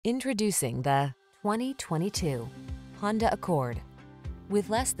Introducing the 2022 Honda Accord. With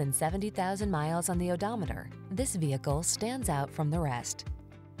less than 70,000 miles on the odometer, this vehicle stands out from the rest.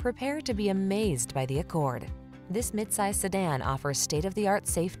 Prepare to be amazed by the Accord. This midsize sedan offers state-of-the-art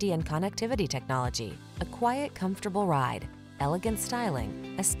safety and connectivity technology, a quiet, comfortable ride, elegant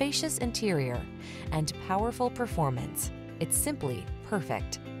styling, a spacious interior, and powerful performance. It's simply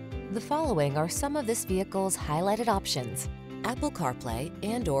perfect. The following are some of this vehicle's highlighted options: Apple CarPlay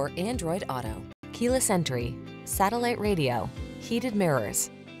and/or Android Auto, keyless entry, satellite radio, heated mirrors,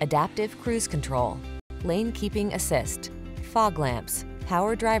 adaptive cruise control, lane keeping assist, fog lamps,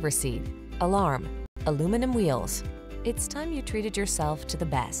 power driver seat, alarm, aluminum wheels. It's time you treated yourself to the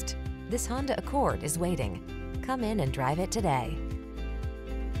best. This Honda Accord is waiting. Come in and drive it today.